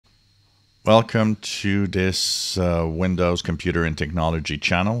Welcome to this Windows Computer and Technology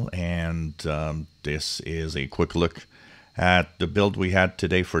channel, and this is a quick look at the build we had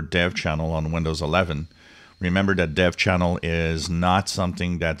today for Dev Channel on Windows 11. Remember that Dev Channel is not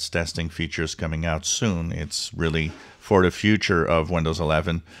something that's testing features coming out soon. It's really for the future of Windows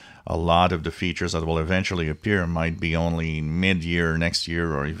 11. A lot of the features that will eventually appear might be only mid-year next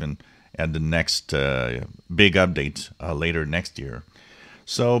year, or even at the next big update later next year.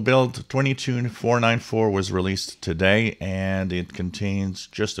 So build 22494 was released today, and it contains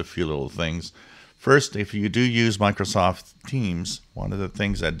just a few little things. First, if you do use Microsoft Teams, one of the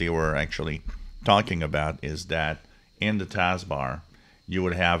things that they were actually talking about is that in the taskbar, you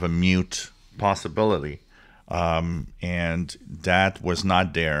would have a mute possibility, and that was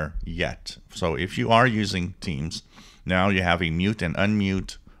not there yet. So if you are using Teams, now you have a mute and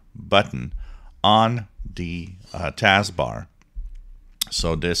unmute button on the taskbar.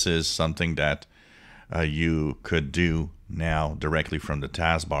 So this is something that you could do now directly from the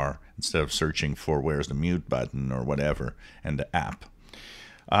taskbar instead of searching for where's the mute button or whatever in the app.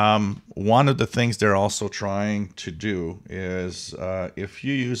 One of the things they're also trying to do is if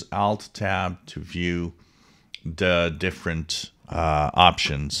you use Alt-Tab to view the different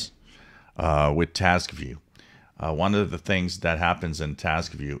options with Task View, one of the things that happens in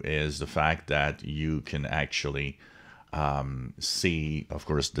Task View is the fact that you can actually see, of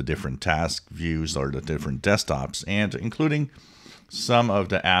course, the different task views or the different desktops, and including some of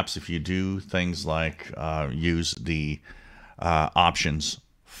the apps. If you do things like use the options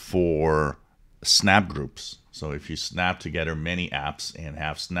for snap groups, so if you snap together many apps and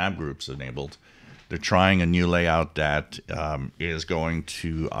have snap groups enabled, they're trying a new layout that is going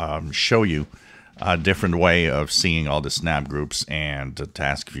to show you a different way of seeing all the snap groups and the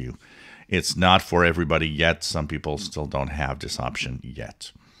task view. It's not for everybody yet. Some people still don't have this option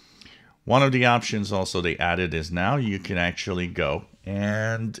yet. One of the options also they added is now you can actually go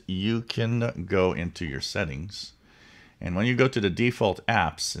and you can go into your settings. And when you go to the default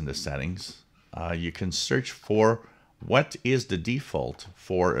apps in the settings, you can search for what is the default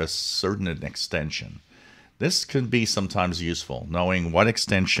for a certain extension. This can be sometimes useful, knowing what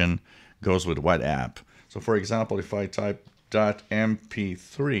extension goes with what app. So for example, if I type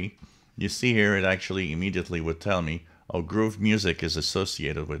 .mp3, you see here, it actually immediately would tell me, oh, Groove Music is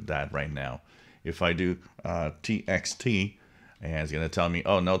associated with that right now. If I do txt, and it's going to tell me,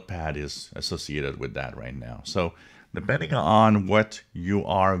 oh, Notepad is associated with that right now. So depending on what you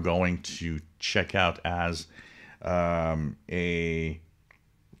are going to check out as a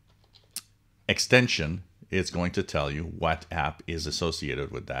extension, it's going to tell you what app is associated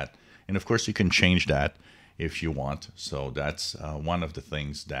with that. And of course, you can change that if you want. So that's one of the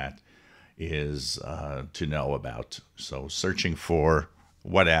things that is to know about. So searching for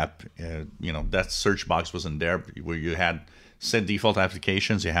what app, that search box wasn't there where you had set default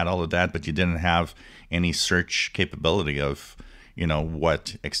applications, you had all of that, but you didn't have any search capability of,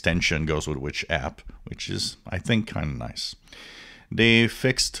 what extension goes with which app, which is, I think, kind of nice. They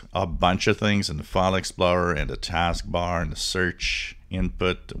fixed a bunch of things in the File Explorer and the taskbar and the search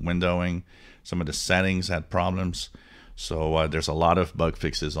input, windowing. Some of the settings had problems. So there's a lot of bug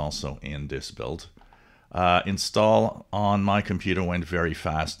fixes also in this build. Install on my computer went very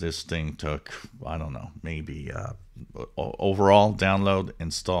fast. This thing took, I don't know, maybe overall download,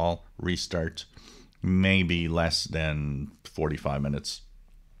 install, restart, maybe less than 45 minutes.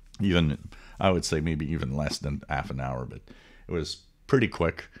 Even, I would say maybe even less than half an hour, but it was pretty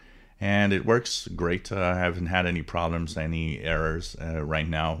quick. And it works great. I haven't had any problems, any errors right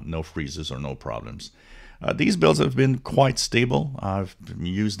now, no freezes or no problems. These builds have been quite stable. I've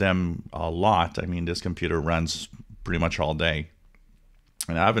used them a lot. I mean, this computer runs pretty much all day,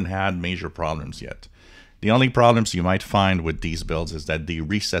 and I haven't had major problems yet. The only problems you might find with these builds is that they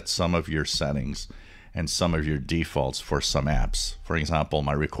reset some of your settings and some of your defaults for some apps. For example,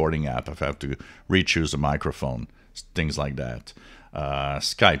 my recording app, if I have to re-choose a microphone, things like that.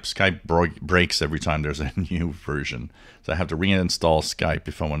 Skype breaks every time there's a new version. So I have to reinstall Skype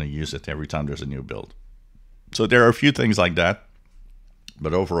if I want to use it every time there's a new build. So there are a few things like that,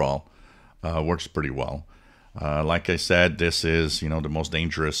 but overall, works pretty well. Like I said, this is, the most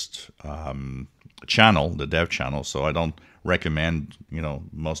dangerous channel, the dev channel, so I don't recommend,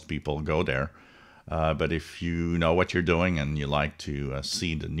 most people go there. But if you know what you're doing and you like to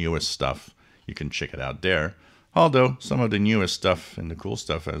see the newest stuff, you can check it out there. Although some of the newest stuff and the cool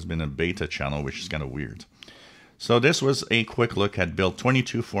stuff has been a beta channel, which is kind of weird. So this was a quick look at build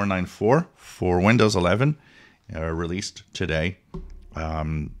 22494 for Windows 11. Released today,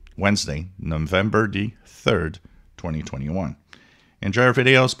 Wednesday, November the 3rd, 2021. Enjoy our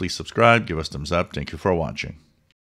videos. Please subscribe. Give us thumbs up. Thank you for watching.